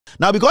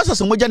Now, because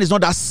Asamoah Gyan is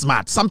not that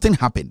smart, something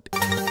happened.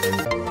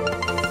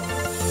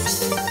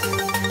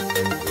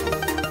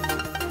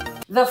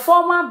 The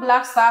former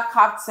Black Star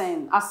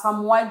captain,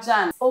 Asamoah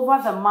Gyan, over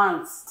the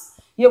months,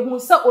 you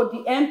say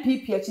the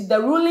MPP,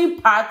 the ruling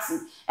party,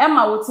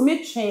 Emma would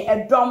meet train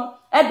a drum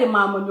at the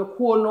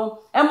Mamonyokuono,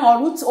 Emma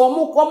root or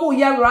more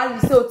rally,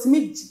 so to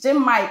meet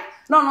Jim Mike,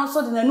 no,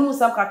 so the news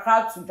of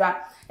Kakao to drag.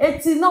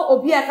 It's no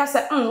Obiaka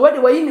said, where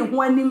the way in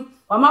one him,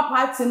 or my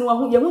party, no,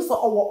 who you saw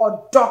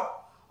or dog,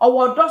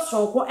 or dog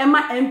show,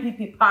 Emma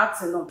MPP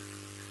party. No.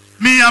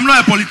 Me, I'm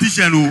not a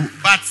politician,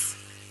 but.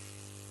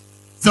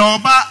 So,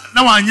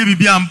 now I need to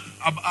be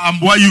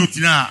boy youth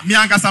now. Me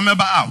and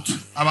Kasameba out.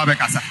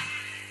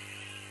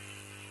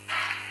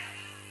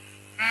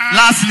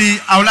 Lastly,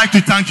 I would like to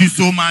thank you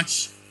so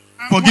much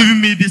for giving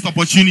me this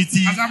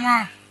opportunity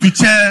to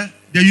chair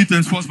the Youth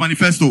and Sports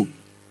Manifesto.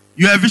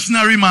 You are a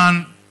visionary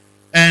man,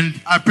 and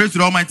I pray to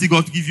the Almighty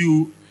God to give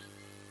you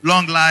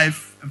long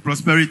life and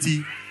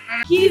prosperity.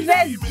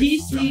 Kivez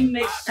GC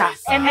mixture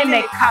and then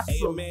a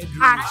capsule. And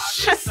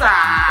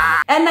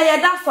I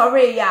that for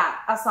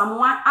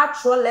Asamoah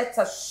actual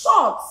letter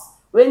short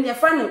when you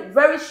find a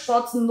very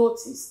short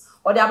notice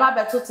or the about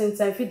better things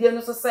and video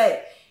no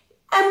say.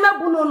 And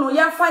Mabuno no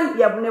ya find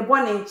yabune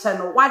born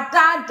channel. What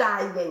da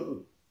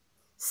yen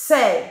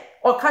say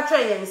or catch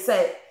yen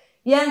say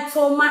yen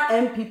told my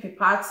MPP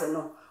party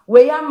no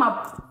where ya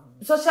map.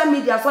 Social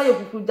media so you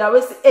could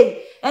say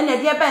hey and a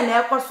dear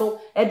ben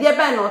so a dear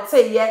ben or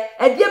say yeah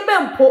a dear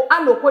ben po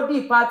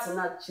and party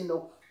na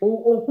chino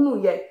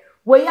who ye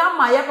where ya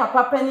my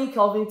papa penny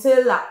Calvin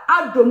Taylor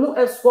adomu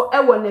esco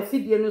ewa na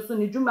fidie no so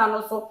ni dwuma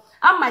no so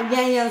ama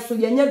yen so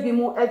yenya bi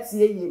mu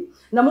atie yi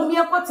na mo me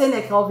ekote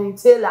na Calvin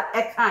Taylor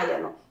e kan ye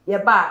no ye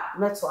ba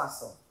meto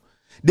aso.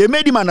 They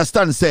made him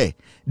understand say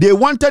they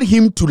wanted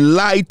him to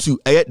lie to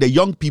the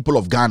young people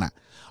of Ghana.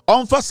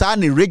 On for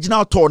an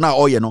original tour now,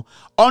 or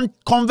on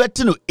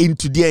converting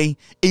into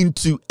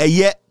a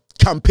year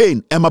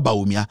campaign, Emma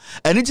Baumia,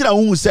 and it's a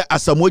woman say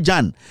Asamoah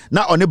Gyan,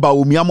 now on a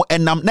Baumia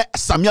and Nam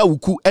Samia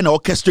Wuku and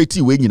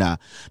orchestrating winina.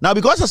 Now,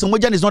 because Asamoah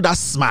Gyan is not that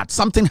smart,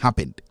 something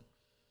happened.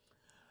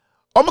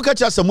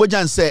 Omokacha Asamoah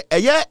Gyan say, a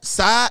year,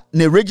 sir,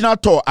 the original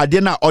tour,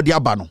 Adena or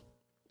Diabano.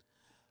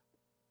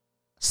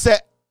 Say,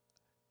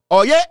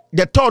 oh, yeah,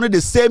 the tour at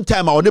the same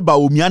time, on the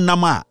Baumia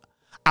Nama.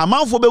 A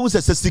man for Bewu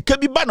says,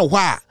 Sikabi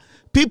Banowa.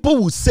 People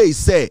will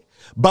say,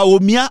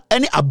 Baumia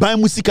any abai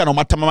musika no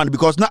matamama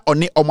because not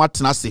only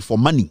omatanase for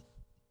money.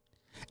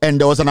 And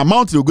there was an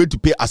amount they were going to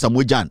pay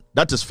Asamoah Gyan.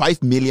 That is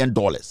 $5 million.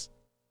 Asamoah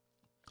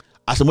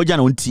Gyan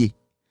onti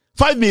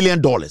 $5 million.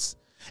 And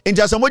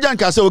Asamoah Gyan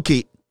can say,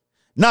 okay,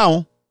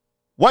 now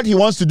what he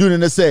wants to do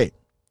then they say,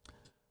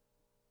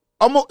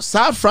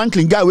 Sir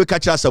Franklin guy will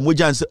catch Asamoah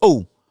Gyan and say,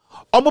 oh,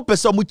 Omo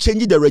person will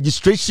change the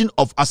registration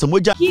of Asamoah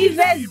Gyan.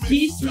 Kivez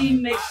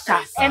GC mixture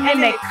and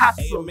then a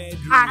capsule.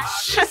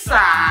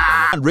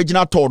 And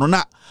regional tour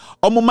na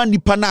Omo man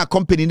nipa na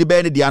company ni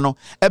be ne dia no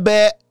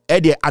ebe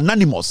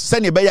anonymous.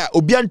 Send be ya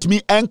obi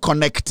antumi en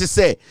connect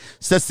say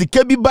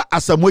sika bi ba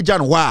Asamoah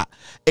Gyan wa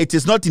it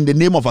is not in the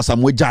name of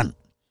Asamoah Gyan.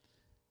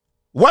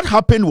 What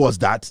happened was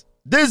that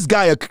this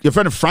guy, your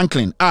friend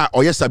Franklin,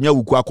 or yes Samia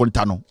Wuku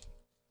Akontano,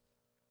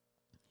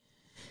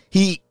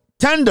 he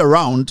turned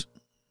around.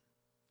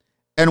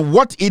 And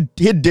what he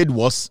did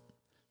was,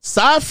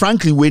 Sir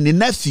Franklin, when the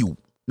nephew,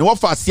 no one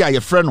for see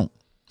your friend,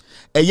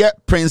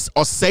 Prince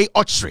Osei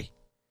Ochre,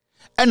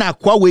 and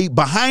Aquaway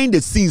behind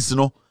the scenes,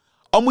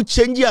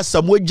 change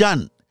Asamoah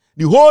Gyan.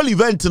 The whole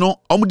event, di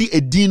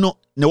edino,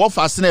 no one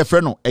for see your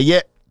friend,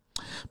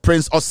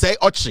 Prince Osei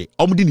Ochre,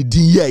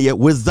 di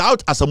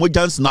without Asamoah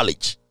Gyan's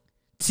knowledge.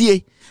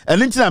 Tie,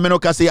 and then I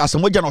menoka say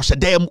Asamoah Gyan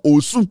Oshadem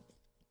Osu.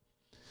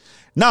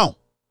 Now,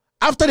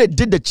 after they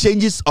did the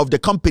changes of the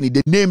company,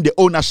 they named the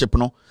ownership,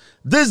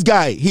 this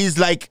guy, he's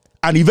like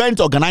an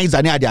event organizer.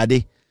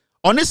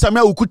 On this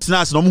Samia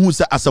Ukutina, no who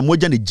say Asamoah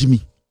Gyan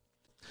Jimmy.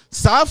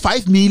 Sir,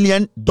 $5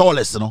 million,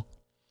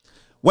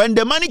 When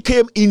the money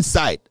came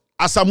inside,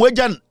 Asamoah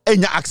Gyan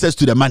had access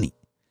to the money.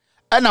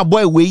 And a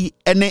boy way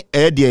any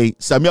day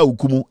Samia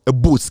Ukumu a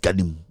boost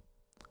kadim.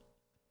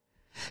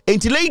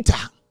 Until later,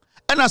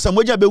 and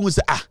Asamoah Gyan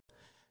say,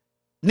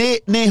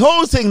 ne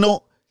whole thing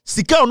no.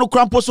 Sika no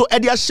crampo so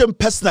edia shem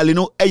personally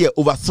no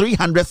over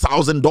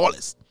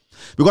 $300,000.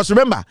 Because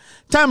remember,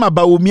 time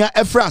about Baumia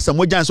Efra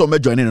Asamoah Gyan so me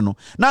joining no.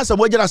 Now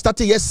Asamoah Gyan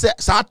started yes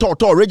sa tour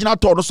original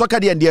tour no soccer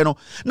the no.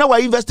 Now I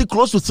invested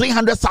close to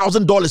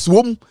 $300,000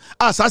 wom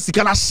as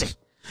sika na she.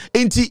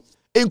 Inti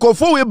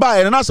inkofo we buy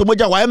and Asamoah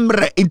Gyan wa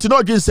emre inti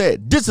no dwen say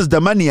this is the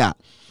money a.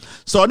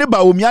 So ne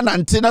Baumia na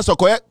ntina so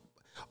koye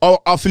or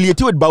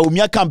affiliated with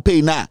Baumia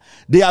campaign now.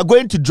 They are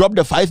going to drop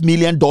the $5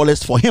 million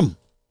for him.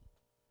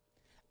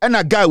 And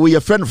a guy with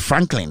your friend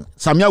Franklin,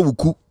 Samia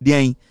Wuku,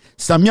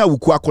 Samia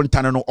Wuku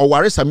Akontano, or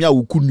Ware Samia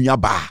Wuku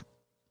Nuyaba.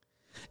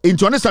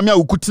 Into one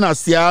Samia Wuku Tina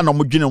Sia, no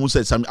Mujina Musa,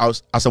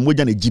 Asamoah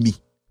Gyan Jimmy.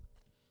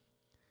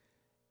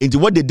 Into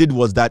what they did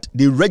was that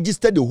they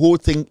registered the whole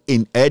thing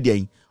in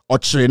Eden,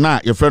 Ochre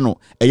na, your friend,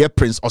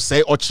 Prince, or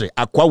say Ochre,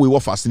 Aqua we were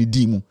fascinating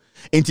dimu.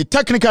 Into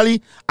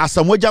technically,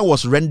 Asamoah Gyan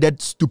was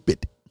rendered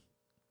stupid.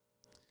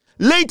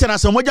 later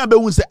Asamoah Gyan be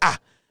who say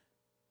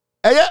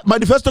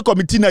manifesto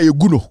committee na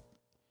yeguno.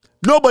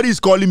 Nobody is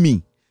calling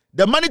me.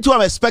 The money too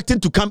I'm expecting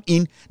to come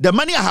in, the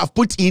money I have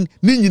put in,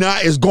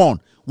 Ninina is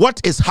gone. What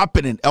is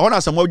happening? I want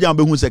Asamoah Gyan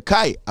be who say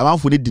kai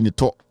amanfo ne di ne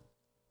to.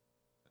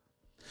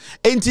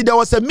 Until there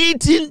was a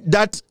meeting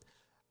that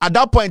at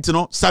that point,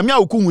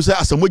 Samia Okumu said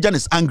Asamoah Gyan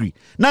is angry.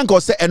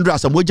 Nanko say Andrew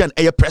Asamoah Gyan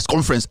a press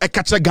conference.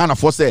 Catch Ghana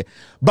for say,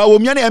 but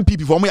Womiani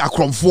MPP for me a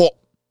crom for.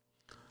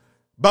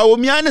 But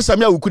Womiani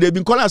Samia Okumu have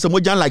been calling Asamoah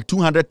Gyan like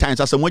 200 times.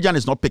 Asamoah Gyan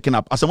is not picking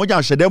up. Asamoah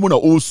Gyan shedemu na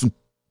osu.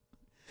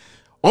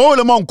 All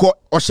the monko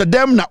or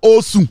shedem na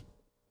osu.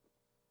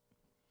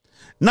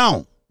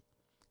 Now,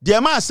 the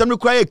amount of some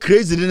cry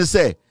crazy didn't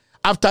say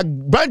after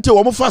Brante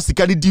Womofasi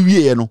can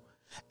do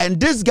and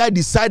this guy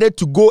decided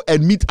to go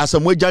and meet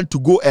Asamoah Gyan to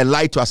go and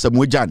lie to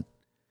Asamoah Gyan.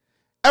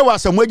 Ewa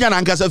Asamoah Gyan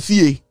ankasa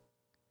fie.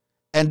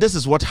 And this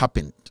is what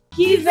happened.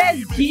 Give us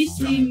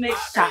GC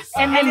mixture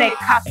and then a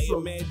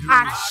capsule.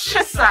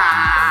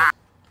 Achisa.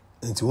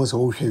 And to once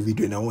all share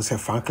video now say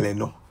Franklin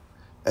no.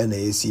 And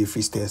I see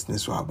free stairs ne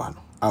so aba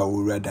no. I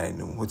will read I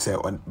know what say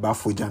on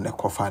Bafo Gyan the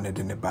coffee and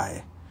then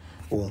buy.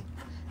 Oh,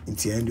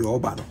 into end your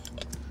oba no.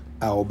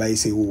 I will buy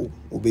say oh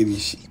baby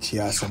she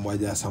has Asamoah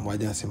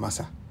Gyan say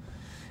massa.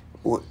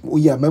 Oh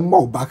yeah, my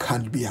more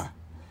backhand beer.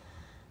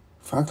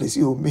 Frankly,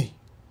 see me.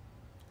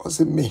 What's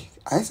it me?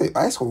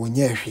 I saw one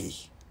year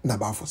he.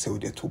 Naba for say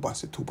the two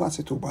bus,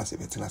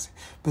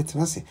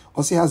 Betinasi.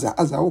 Or say as a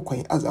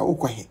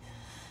okwahi.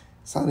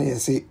 Sana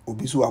say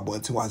Obisu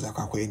about to was a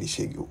quack any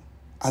shaggy.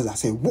 As I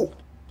say, whoa,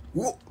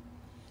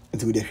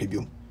 until the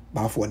tribune.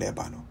 Bafo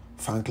nebano.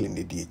 Franklin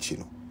the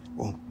DHino.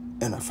 Oh,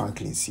 and a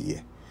Franklin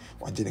see.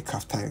 What did the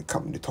calf time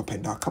come the top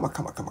and down? Come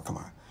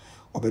on.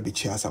 Or baby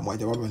chair Asamoah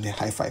Gyan the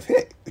high five.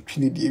 Hey,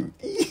 actually, dear.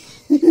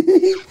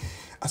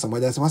 Asamoah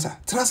Gyan massa.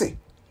 Trase.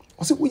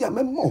 I said, we are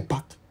more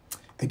back.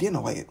 I didn't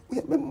know why. We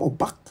are more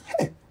back.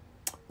 Hey,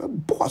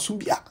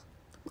 Boasumbia.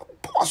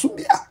 I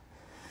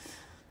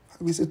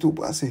said to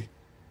Boase.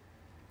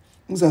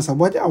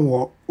 Asamoah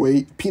Gyan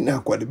way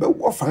pina quite a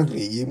bit.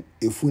 Frankly,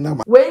 if we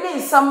know. When in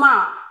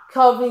summer,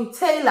 Calvin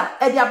Taylor,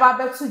 Eddie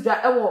Ababe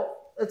Suja,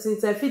 it's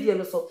in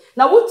video so.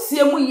 Now what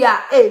see mu ya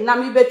na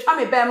me betwa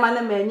me be man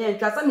na menye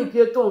ntwa sa me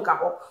pieto nka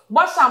ho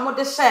bo sha mo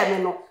de share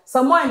me no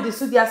someone in the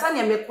studio asa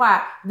na me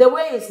kwa the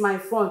way is my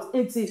front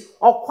enti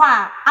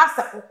okwa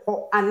asa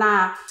kokko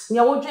ana ne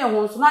wo dwen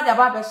ho so na de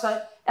ba be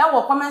share e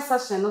wo comment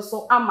section no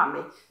so ama me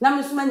na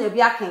me so manya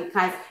bi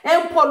akenkan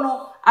empo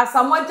no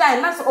Asamoah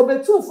Gyan na so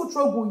obetu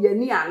futuro gu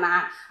yani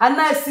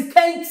ana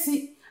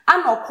sikanti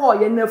ana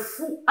okọ ye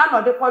nafu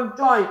ana de ko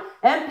join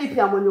MPP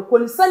amonyoko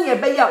ni sane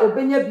be ya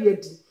obenya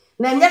biedi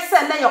na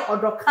nyese na ye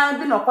odokan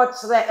bi no ko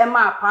kire e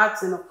ma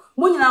party no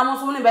munyina mo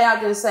so ne be ya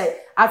dwen say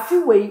afi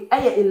wei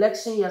eye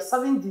election year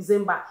 7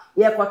 December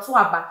ye kwato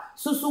aba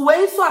susu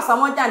wei so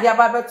Asamoah Gyan dia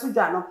ba betu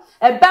dwa no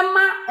e be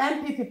ma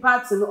MPP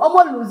party no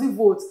omo lose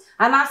vote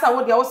ana asa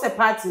wo dia wo se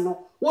party no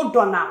wo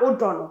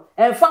dono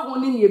enfa ho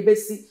ni ne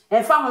ebesi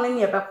enfa ho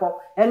ni ebekọ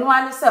enu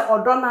ani se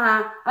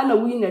odona ana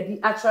wi na di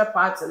actual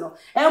party no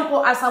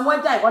empo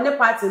Asamoah Gyan one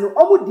party no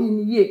omu di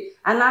ni ye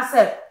ana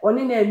se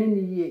oni na eni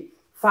ni ye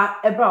fa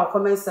ebra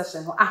comment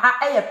section ho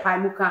aha eye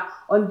paimuka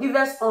on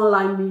Givers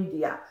online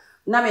media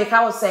na me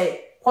ka wo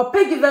say kope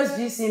Givers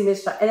GC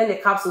mixture and then the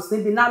capsules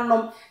ni bi na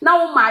nom na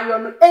wo mayo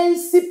no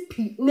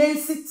NCP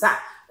nensita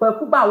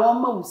kwakuba wo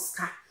ma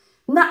wuska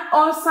na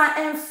onsa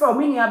enfro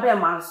me nua be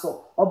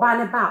manso oba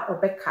ne ba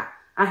obeka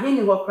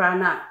aheni ho kra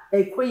na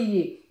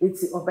ekoyiye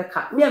enti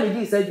obeka me am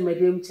di say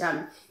dwumade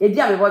mcham e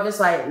di am boje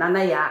so aye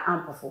na ya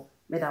ampofo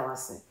me da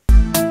wase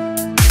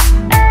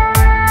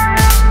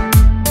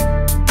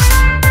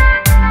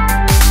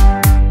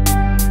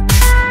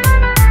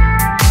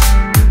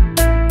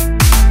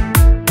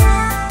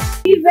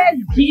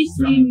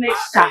GC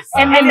mixture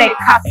and then a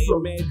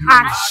capsule.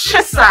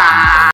 Achisa.